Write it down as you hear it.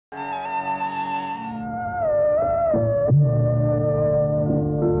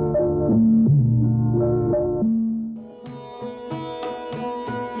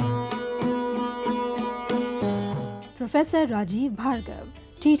Professor Rajeev Bhargava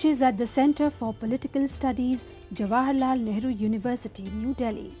teaches at the Center for Political Studies, Jawaharlal Nehru University, New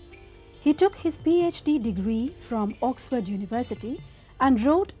Delhi. He took his PhD degree from Oxford University and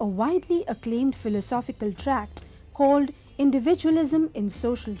wrote a widely acclaimed philosophical tract called Individualism in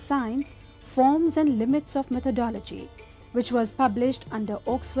Social Science, Forms and Limits of Methodology, which was published under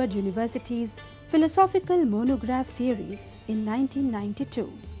Oxford University's Philosophical Monograph series in 1992.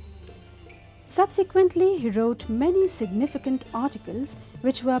 Subsequently, he wrote many significant articles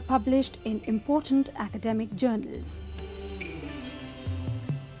which were published in important academic journals.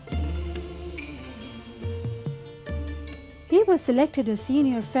 He was selected a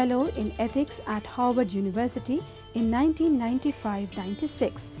senior fellow in ethics at Harvard University in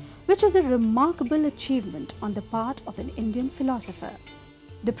 1995-96, which is a remarkable achievement on the part of an Indian philosopher.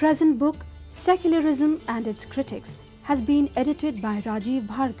 The present book, Secularism and Its Critics, has been edited by Rajeev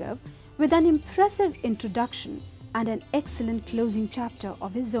Bhargava with an impressive introduction and an excellent closing chapter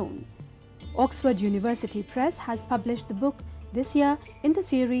of his own. Oxford University Press has published the book this year in the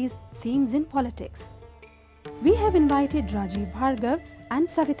series Themes in Politics. We have invited Rajeev Bhargava and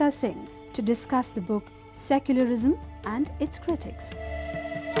Savita Singh to discuss the book Secularism and Its Critics.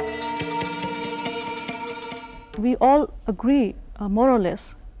 We all agree, more or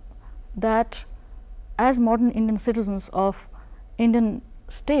less, that as modern Indian citizens of Indian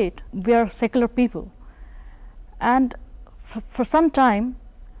state, we are secular people. And for some time,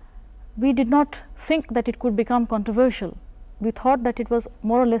 we did not think that it could become controversial. We thought that it was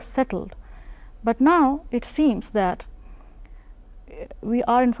more or less settled. But now it seems that we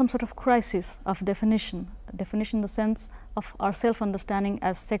are in some sort of crisis of definition in the sense of our self-understanding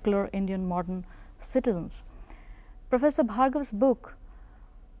as secular Indian modern citizens. Professor Bhargava's book,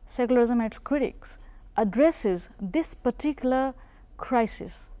 Secularism and Its Critics, addresses this particular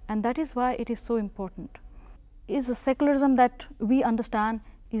crisis, and that is why it is so important. Is the secularism that we understand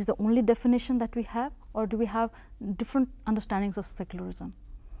is the only definition that we have, or do we have different understandings of secularism?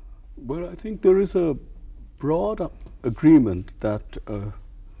 Well, I think there is a broad agreement that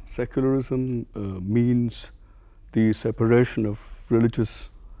secularism means the separation of religious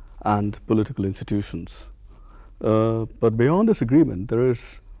and political institutions. But beyond this agreement, there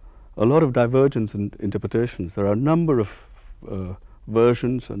is a lot of divergence in interpretations. There are a number of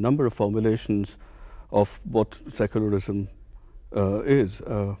versions, a number of formulations of what secularism is.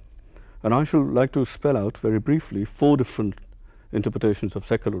 And I should like to spell out very briefly 4 different interpretations of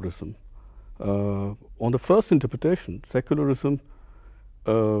secularism. On the first interpretation, secularism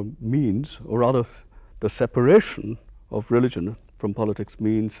means, or rather the separation of religion from politics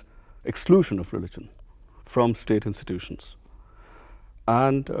means exclusion of religion from state institutions.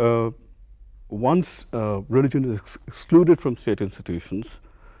 And once religion is excluded from state institutions,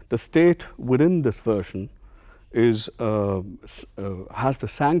 the state within this version is, has the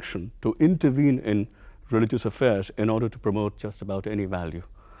sanction to intervene in religious affairs in order to promote just about any value.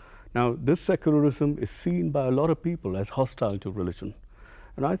 Now, this secularism is seen by a lot of people as hostile to religion.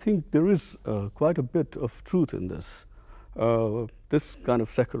 And I think there is quite a bit of truth in this. This kind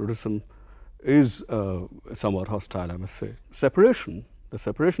of secularism is somewhat hostile, I must say. Separation, the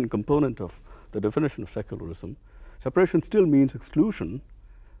separation component of the definition of secularism, separation still means exclusion,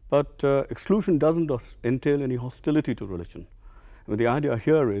 but exclusion doesn't entail any hostility to religion. I mean, the idea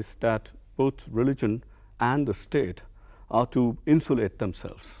here is that both religion and the state are to insulate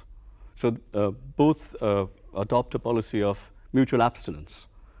themselves. So both adopt a policy of mutual abstinence.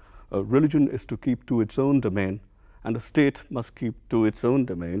 Religion is to keep to its own domain, and the state must keep to its own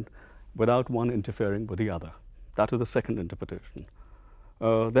domain without one interfering with the other. That is the second interpretation.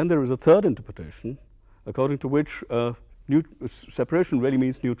 Then there is a third interpretation, according to which separation really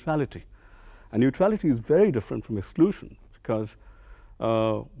means neutrality. And neutrality is very different from exclusion, because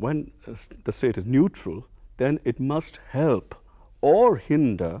when the state is neutral, then it must help or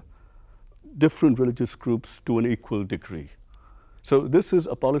hinder different religious groups to an equal degree. So this is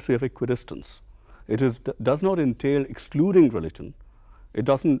a policy of equidistance. It does not entail excluding religion. It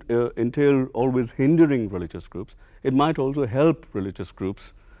doesn't entail always hindering religious groups. It might also help religious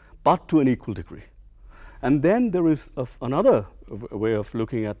groups, but to an equal degree. And then there is another way of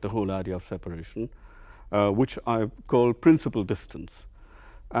looking at the whole idea of separation, which I call principal distance.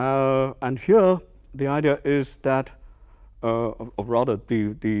 And here the idea is that, or rather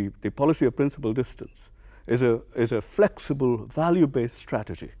the policy of principal distance is a flexible, value-based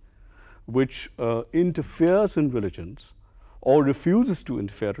strategy which interferes in religions or refuses to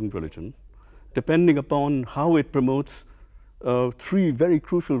interfere in religion, depending upon how it promotes 3 very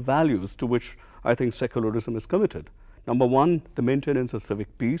crucial values to which I think secularism is committed. Number 1, the maintenance of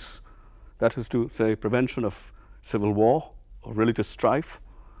civic peace, that is to say prevention of civil war or religious strife,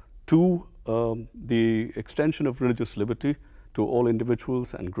 2, the extension of religious liberty to all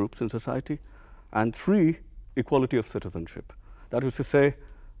individuals and groups in society, and 3, equality of citizenship. That is to say,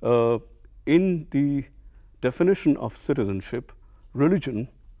 in the definition of citizenship, religion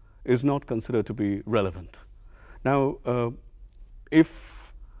is not considered to be relevant. Now, in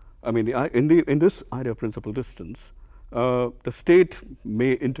this idea of principal distance, the state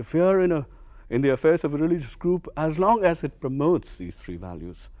may interfere in the affairs of a religious group as long as it promotes these 3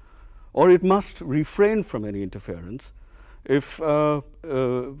 values, or it must refrain from any interference if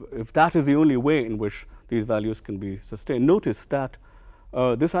that is the only way in which these values can be sustained. Notice that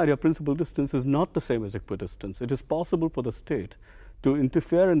this idea of principal distance is not the same as equidistance. It is possible for the state to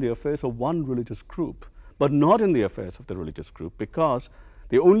interfere in the affairs of one religious group, but not in the affairs of the religious group, because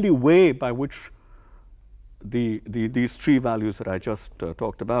the only way by which these 3 values that I just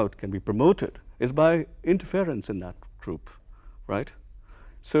talked about can be promoted is by interference in that group, right?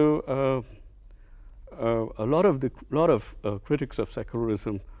 So a lot of critics of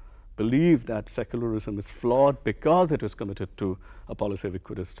secularism believe that secularism is flawed because it is committed to a policy of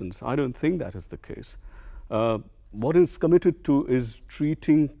equidistance. I don't think that is the case. What it's committed to is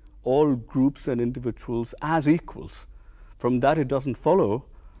treating all groups and individuals as equals. From that, it doesn't follow,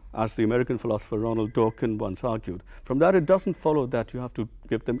 as the American philosopher Ronald Dworkin once argued, from that it doesn't follow that you have to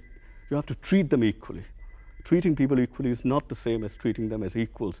treat them equally. Treating people equally is not the same as treating them as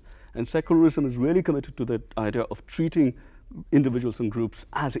equals. And secularism is really committed to the idea of treating individuals and groups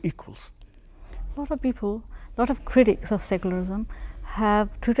as equals. A lot of people, a lot of critics of secularism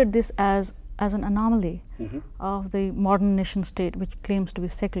have treated this as an anomaly of the modern nation state, which claims to be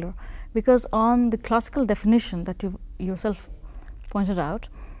secular, because on the classical definition that you yourself pointed out,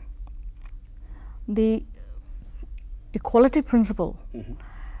 the equality principle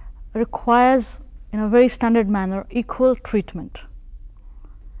requires, in a very standard manner, equal treatment.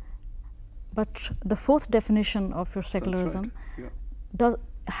 But the 4th definition of your secularism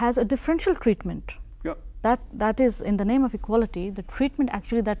has a differential treatment. That is, in the name of equality, the treatment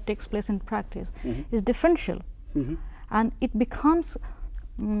actually that takes place in practice is differential, and it becomes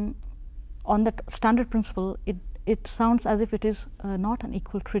on that standard principle. It sounds as if it is not an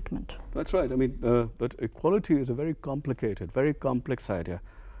equal treatment. That's right. I mean, but equality is a very complicated, very complex idea.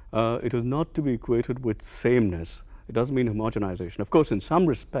 It is not to be equated with sameness. It doesn't mean homogenization. Of course, in some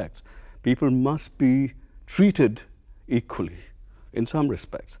respects, people must be treated equally, in some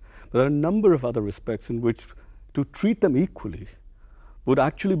respects. But there are a number of other respects in which to treat them equally would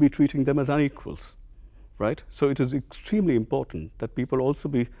actually be treating them as unequals, right? So it is extremely important that people also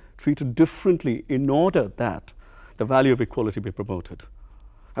be treated differently in order that the value of equality be promoted.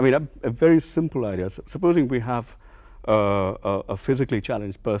 I mean, a very simple idea. Supposing we have a physically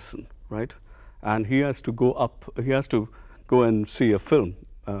challenged person, right? And he has to go and see a film.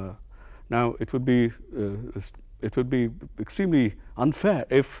 Now, it would be extremely unfair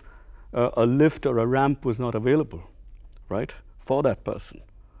if a lift or a ramp was not available, right, for that person.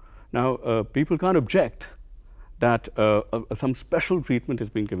 Now, people can't object that some special treatment is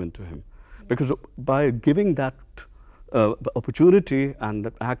being given to him, because by giving that opportunity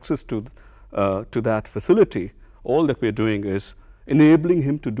and access to that facility, all that we're doing is enabling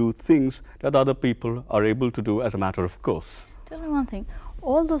him to do things that other people are able to do as a matter of course. Tell me one thing.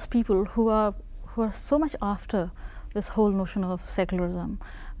 All those people who are so much after this whole notion of secularism,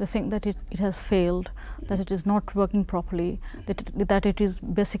 they think that it has failed, that it is not working properly, that it is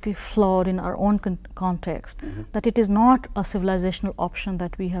basically flawed in our own context, that it is not a civilizational option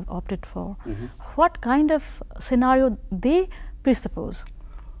that we have opted for. What kind of scenario they presuppose?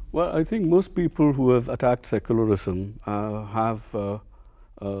 Well, I think most people who have attacked secularism have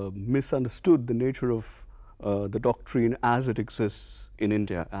misunderstood the nature of the doctrine as it exists in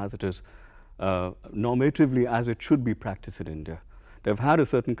India, as it is normatively as it should be practiced in India. They've had a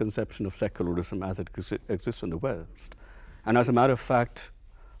certain conception of secularism as it exists in the West. And as a matter of fact,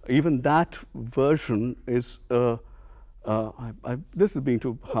 even that version is, this is being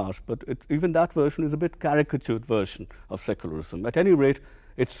too harsh, but even that version is a bit caricatured version of secularism. At any rate,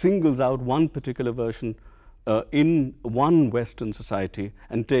 it singles out one particular version in one Western society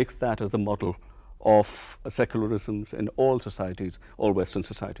and takes that as the model of secularisms in all societies, all Western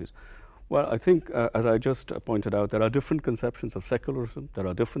societies. Well, I think, as I just pointed out, there are different conceptions of secularism. There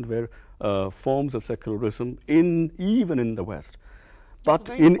are different forms of secularism even in the West. But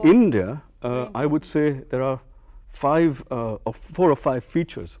in India, I would say there are 4 or 5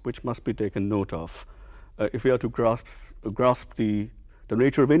 features which must be taken note of if we are to grasp the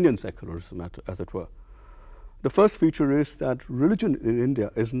nature of Indian secularism, as it were. The first feature is that religion in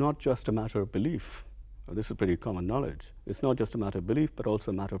India is not just a matter of belief. This is pretty common knowledge. It's not just a matter of belief, but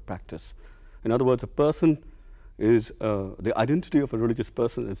also a matter of practice. In other words, a person is, the identity of a religious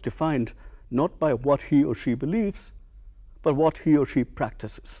person is defined not by what he or she believes, but what he or she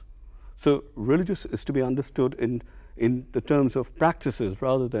practices. So religious is to be understood in the terms of practices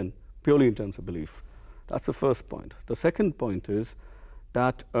rather than purely in terms of belief. That's the first point. The second point is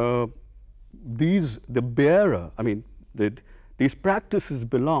that these practices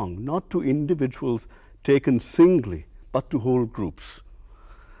belong not to individuals taken singly, but to whole groups.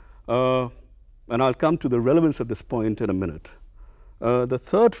 And I'll come to the relevance of this point in a minute. The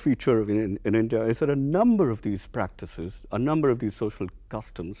third feature in India is that a number of these practices, a number of these social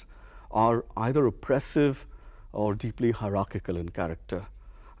customs are either oppressive or deeply hierarchical in character.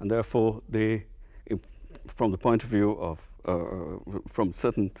 And therefore, they, from the point of view of, from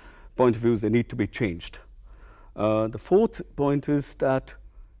certain point of views, they need to be changed. The fourth point is that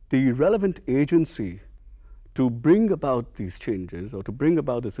the relevant agency to bring about these changes or to bring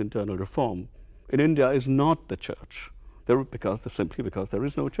about this internal reform in India is not the church, simply because there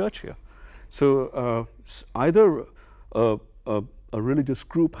is no church here. So either a religious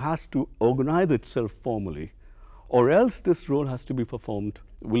group has to organize itself formally, or else this role has to be performed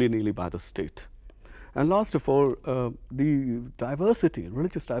willy-nilly by the state. And last of all, the diversity,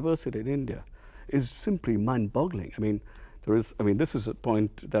 religious diversity in India is simply mind-boggling. This is a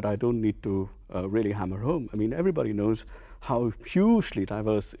point that I don't need to really hammer home. I mean, everybody knows how hugely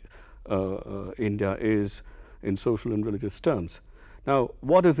diverse India is in social and religious terms. Now,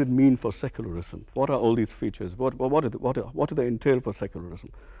 what does it mean for secularism? What are all these features? What do they entail for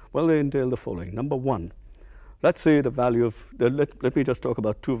secularism? Well, they entail the following. Number one, let's say the value of, let me just talk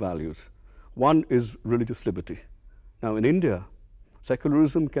about two values. One is religious liberty. Now, in India,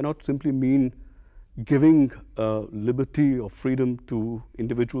 secularism cannot simply mean giving liberty or freedom to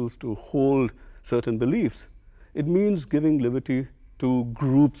individuals to hold certain beliefs. It means giving liberty to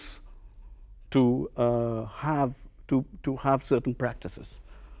groups to have certain practices,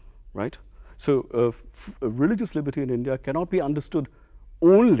 right? So religious liberty in India cannot be understood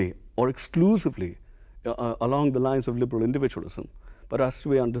only or exclusively along the lines of liberal individualism, but has to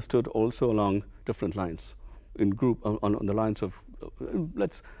be understood also along different lines, on the lines of,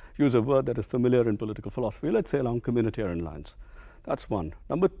 let's use a word that is familiar in political philosophy, let's say along communitarian lines. That's one.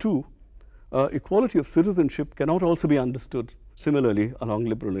 Number two, equality of citizenship cannot also be understood similarly along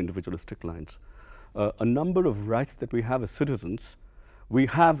liberal individualistic lines. A number of rights that we have as citizens, we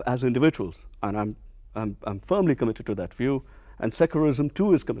have as individuals, and I'm firmly committed to that view, and secularism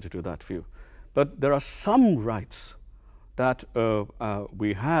too is committed to that view. But there are some rights that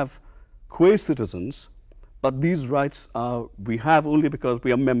we have qua citizens, but these rights we have only because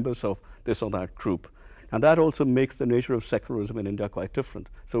we are members of this or that group. And that also makes the nature of secularism in India quite different.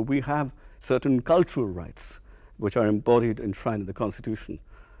 So we have certain cultural rights which are embodied, enshrined in the Constitution,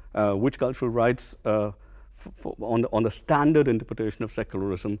 which cultural rights on the standard interpretation of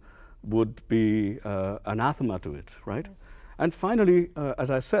secularism would be anathema to it, right? Yes. And finally, as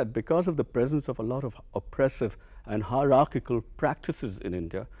I said, because of the presence of a lot of oppressive and hierarchical practices in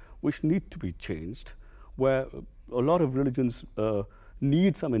India, which need to be changed, where a lot of religions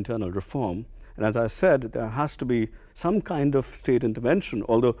need some internal reform. And as I said, there has to be some kind of state intervention,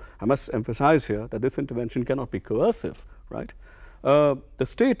 although I must emphasize here that this intervention cannot be coercive, right? The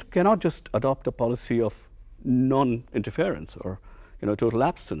state cannot just adopt a policy of non-interference or total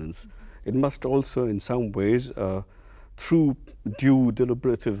abstinence. It must also in some ways, through due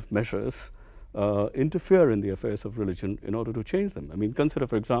deliberative measures, interfere in the affairs of religion in order to change them. I mean, consider,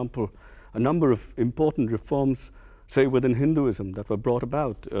 for example, a number of important reforms, say within Hinduism, that were brought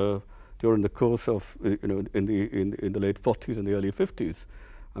about during the course of, in the late 40s and the early 50s.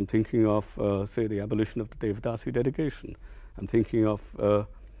 I'm thinking of, say, the abolition of the Devdasi dedication. I'm thinking of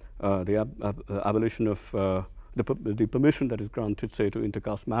the abolition of the permission that is granted, say, to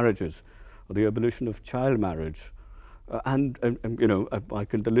intercaste marriages, or the abolition of child marriage,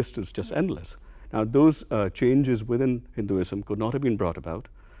 the list is just endless. Now, those changes within Hinduism could not have been brought about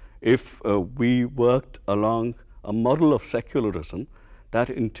if we worked along a model of secularism that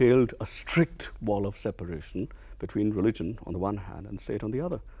entailed a strict wall of separation between religion on the one hand and state on the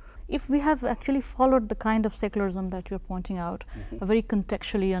other. If we have actually followed the kind of secularism that you're pointing out, a very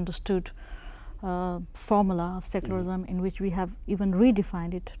contextually understood formula of secularism in which we have even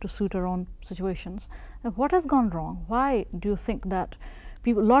redefined it to suit our own situations, what has gone wrong? Why do you think that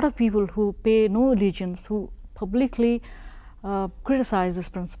a lot of people who pay no allegiance, who publicly criticize this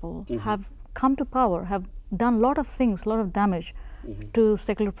principle, have come to power, have done a lot of things, a lot of damage to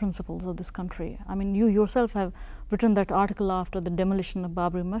secular principles of this country? I mean, you yourself have written that article after the demolition of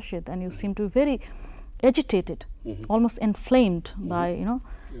Babri Masjid, and you seem to be very agitated, almost inflamed by, you know,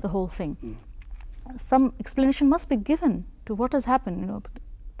 the whole thing. Some explanation must be given to what has happened, you know,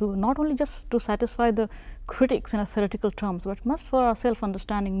 to not only just to satisfy the critics in a theoretical terms, but must for our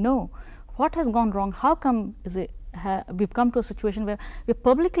self-understanding know what has gone wrong, how come is it we've come to a situation where we're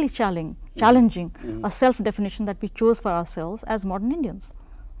publicly challenging a self-definition that we chose for ourselves as modern Indians.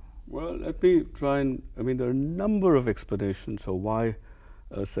 Well, let me try and, I mean, there are a number of explanations of why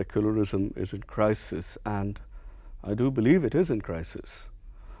secularism is in crisis, and I do believe it is in crisis.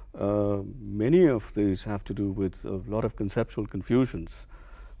 Many of these have to do with a lot of conceptual confusions,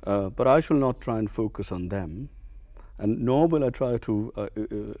 but I shall not try and focus on them, and nor will I try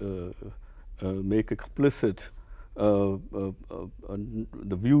to make explicit the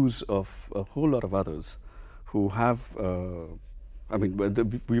views of a whole lot of others who have, I mean,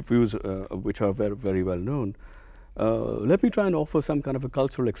 the views which are very, very well known. Let me try and offer some kind of a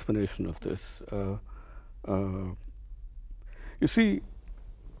cultural explanation of this. You see,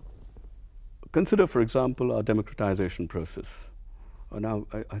 consider, for example, our democratization process. Now,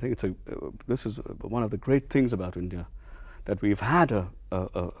 I think it's this is one of the great things about India, that we've had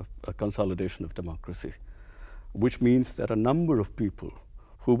a consolidation of democracy, which means that a number of people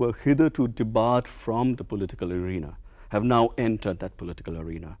who were hitherto debarred from the political arena have now entered that political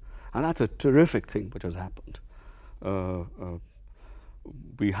arena. And that's a terrific thing which has happened.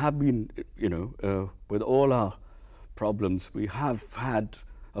 We have been, you know, with all our problems, we have had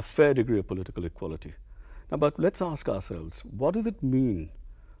a fair degree of political equality. Now, but let's ask ourselves, what does it mean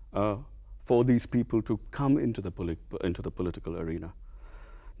for these people to come into the political arena?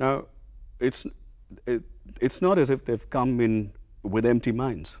 Now, it's not as if they've come in with empty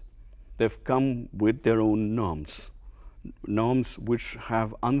minds. They've come with their own norms which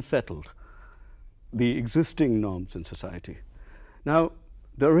have unsettled the existing norms in society. Now,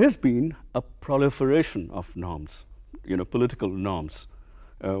 there has been a proliferation of norms, you know, political norms,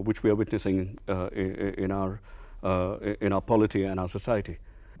 which we are witnessing in our polity and our society.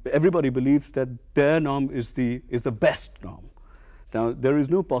 Everybody believes that their norm is the best norm. Now, there is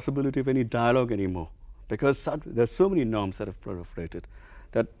no possibility of any dialogue anymore, because there are so many norms that have proliferated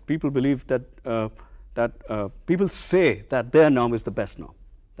that people believe that people say that their norm is the best norm.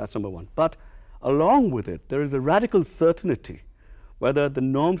 That's number one. But along with it, there is a radical certainty whether the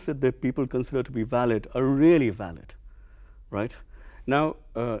norms that the people consider to be valid are really valid, right? Now,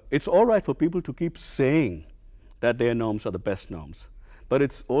 it's all right for people to keep saying that their norms are the best norms, but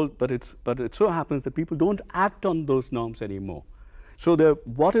it so happens that people don't act on those norms anymore. So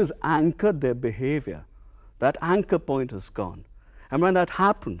what has anchored their behavior, that anchor point is gone. And when that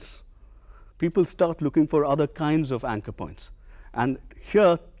happens, people start looking for other kinds of anchor points. And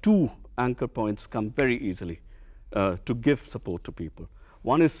here, two anchor points come very easily to give support to people.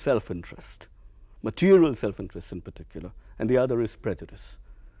 One is self-interest, material self-interest in particular, and the other is prejudice.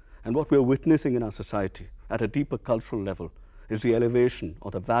 And what we're witnessing in our society at a deeper cultural level is the elevation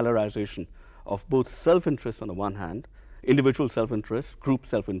or the valorization of both self-interest on the one hand, individual self-interest, group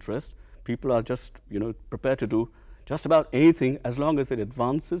self-interest. People are just, you know, prepared to do just about anything as long as it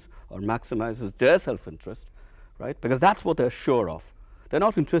advances or maximizes their self-interest, right? Because that's what they're sure of. They're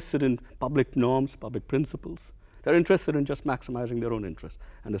not interested in public norms, public principles. They're interested in just maximizing their own interest.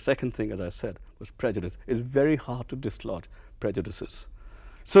 And the second thing, as I said, was prejudice. It's very hard to dislodge prejudices.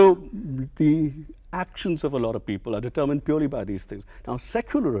 So the actions of a lot of people are determined purely by these things. Now,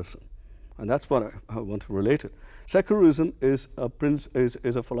 secularism, and that's what I want to relate it. Secularism is a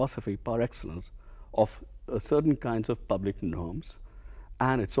philosophy par excellence of certain kinds of public norms,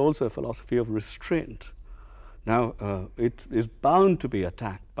 and it's also a philosophy of restraint. Now, it is bound to be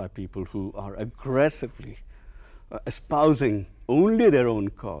attacked by people who are aggressively espousing only their own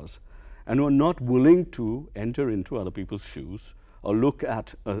cause and who are not willing to enter into other people's shoes or look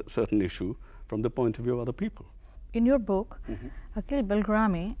at a certain issue from the point of view of other people. In your book, Akhil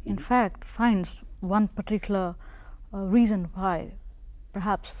Belgrami, in fact, finds one particular reason why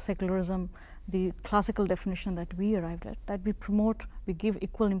perhaps secularism, the classical definition that we arrived at, that we promote, we give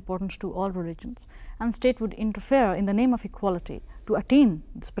equal importance to all religions, and state would interfere in the name of equality to attain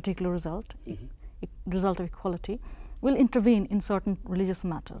this particular result, result of equality, will intervene in certain religious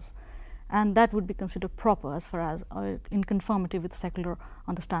matters. And that would be considered proper as far as in conformity with secular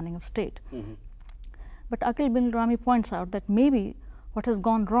understanding of state. But Akhil Belgrami points out that maybe what has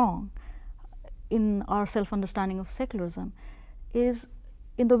gone wrong in our self-understanding of secularism is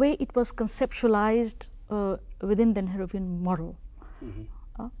in the way it was conceptualized within the Nehruvian model.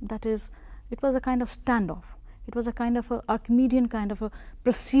 That is, it was a kind of standoff. It was a kind of a Archimedean kind of a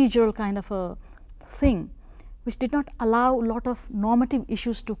procedural kind of a thing, which did not allow a lot of normative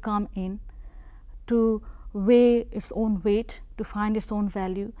issues to come in to weigh its own weight, to find its own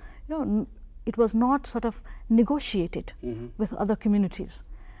value. It was not sort of negotiated with other communities.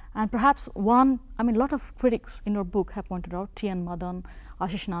 And perhaps a lot of critics in your book have pointed out, T.N. Madan,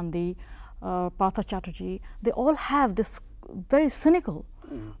 Ashish Nandi, Partha Chatterjee, they all have this very cynical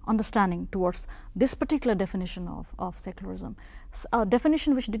understanding towards this particular definition of secularism, a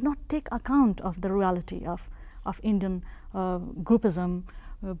definition which did not take account of the reality of Indian groupism,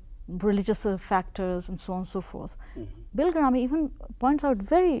 religious factors, and so on and so forth. Bilgrami even points out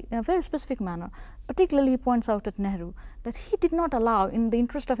in a very specific manner, particularly he points out at Nehru, that he did not allow, in the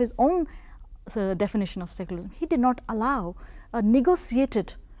interest of his own definition of secularism, he did not allow a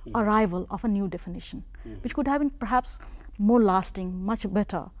negotiated arrival of a new definition, which could have been perhaps more lasting, much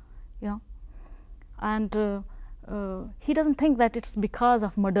better, and he doesn't think that it's because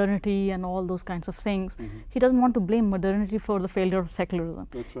of modernity and all those kinds of things. He doesn't want to blame modernity for the failure of secularism.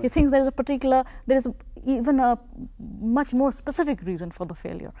 That's right. He thinks there is even a much more specific reason for the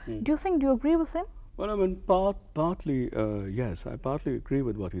failure. Do you agree with him? Well, I mean, partly, yes, I partly agree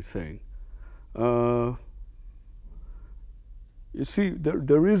with what he's saying. You see,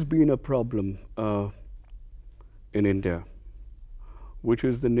 there has been a problem in India, which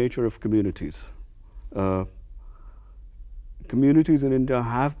is the nature of communities. Communities in India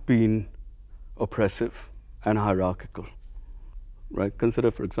have been oppressive and hierarchical, right?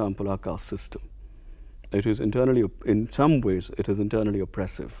 Consider, for example, our caste system. It is internally, in some ways, it is internally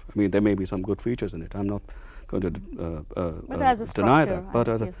oppressive. I mean, there may be some good features in it. I'm not going to deny that. But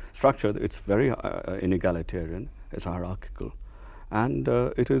as a structure, it's very inegalitarian, it's hierarchical, and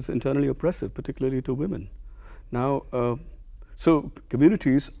it is internally oppressive, particularly to women. Now, so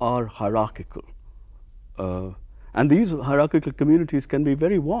communities are hierarchical. And these hierarchical communities can be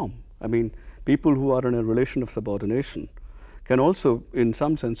very warm. I mean, people who are in a relation of subordination can also, in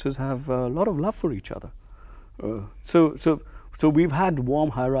some senses, have a lot of love for each other. So we've had warm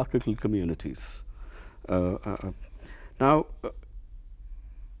hierarchical communities. Now,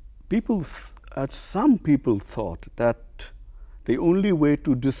 some people thought that the only way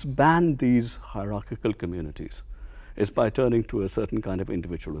to disband these hierarchical communities is by turning to a certain kind of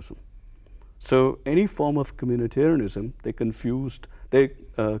individualism. So any form of communitarianism they confuse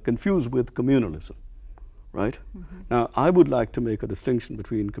with communalism, right? Now, I would like to make a distinction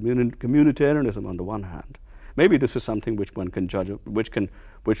between communitarianism on the one hand. Maybe this is something which one can judge, which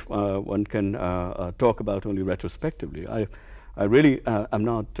one can talk about only retrospectively. I really am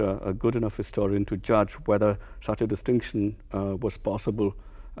not a good enough historian to judge whether such a distinction was possible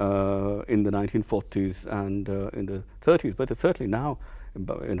in the 1940s and in the 30s, but it's certainly now.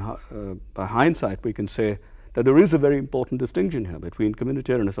 By hindsight, we can say that there is a very important distinction here between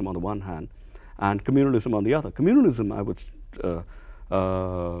communitarianism on the one hand and communalism on the other. Communalism, I would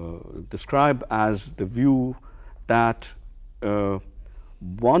describe as the view that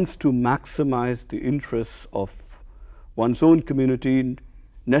wants to maximize the interests of one's own community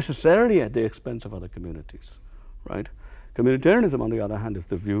necessarily at the expense of other communities, right? Communitarianism, on the other hand, is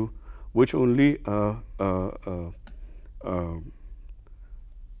the view which only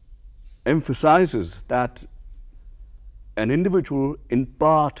emphasizes that an individual in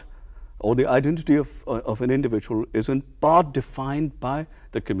part, or the identity of an individual is in part defined by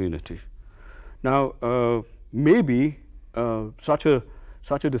the community. Now, maybe such a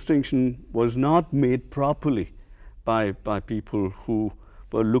distinction was not made properly by people who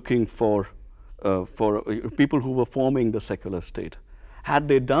were looking for people who were forming the secular state. Had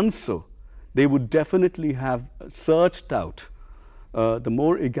they done so, they would definitely have searched out the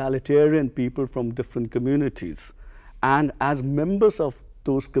more egalitarian people from different communities, and as members of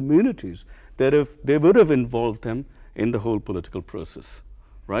those communities, they would have involved them in the whole political process,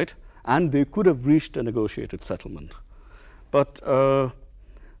 right? And they could have reached a negotiated settlement. But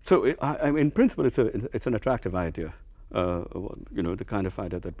in principle, it's an attractive idea, the kind of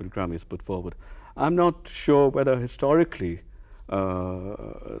idea that Bilgrami has put forward. I'm not sure whether historically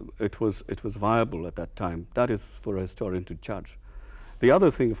it was viable at that time. That is for a historian to judge. The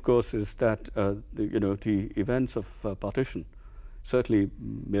other thing, of course, is that the events of partition certainly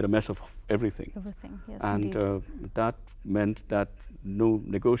made a mess of everything. Everything, yes, and that meant that no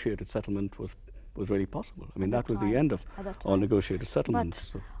negotiated settlement was really possible. I mean, that was the end of all negotiated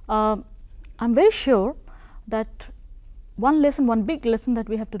settlements. But I'm very sure that one big lesson that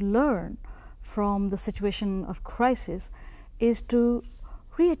we have to learn from the situation of crisis is to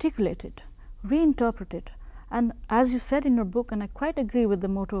re-articulate it, reinterpret it. And as you said in your book, and I quite agree with the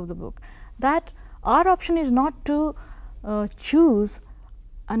motto of the book, that our option is not to choose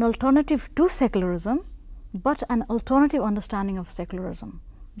an alternative to secularism, but an alternative understanding of secularism.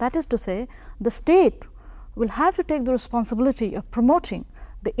 That is to say, the state will have to take the responsibility of promoting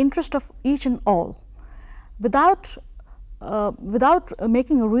the interest of each and all without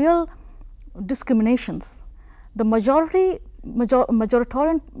making real discriminations. The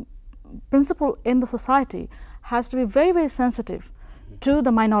majoritarian principle in the society has to be very, very sensitive to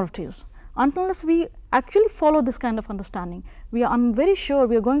the minorities. Unless we actually follow this kind of understanding, I'm very sure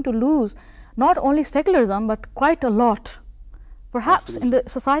we are going to lose not only secularism but quite a lot. Perhaps in the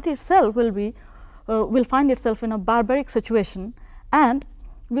society itself will find itself in a barbaric situation, and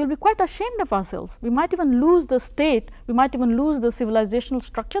we will be quite ashamed of ourselves. We might even lose the state, we might even lose the civilizational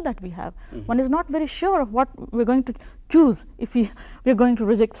structure that we have. One is not very sure of what we are going to choose if we are going to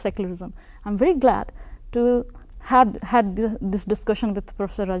reject secularism. I am very glad to have had this discussion with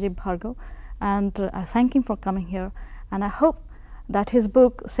Professor Rajeev Bhargava, and I thank him for coming here, and I hope that his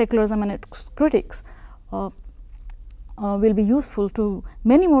book Secularism and Its Critics will be useful to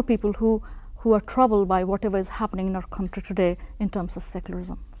many more people who are troubled by whatever is happening in our country today in terms of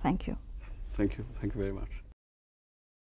secularism. Thank you. Thank you. Thank you very much.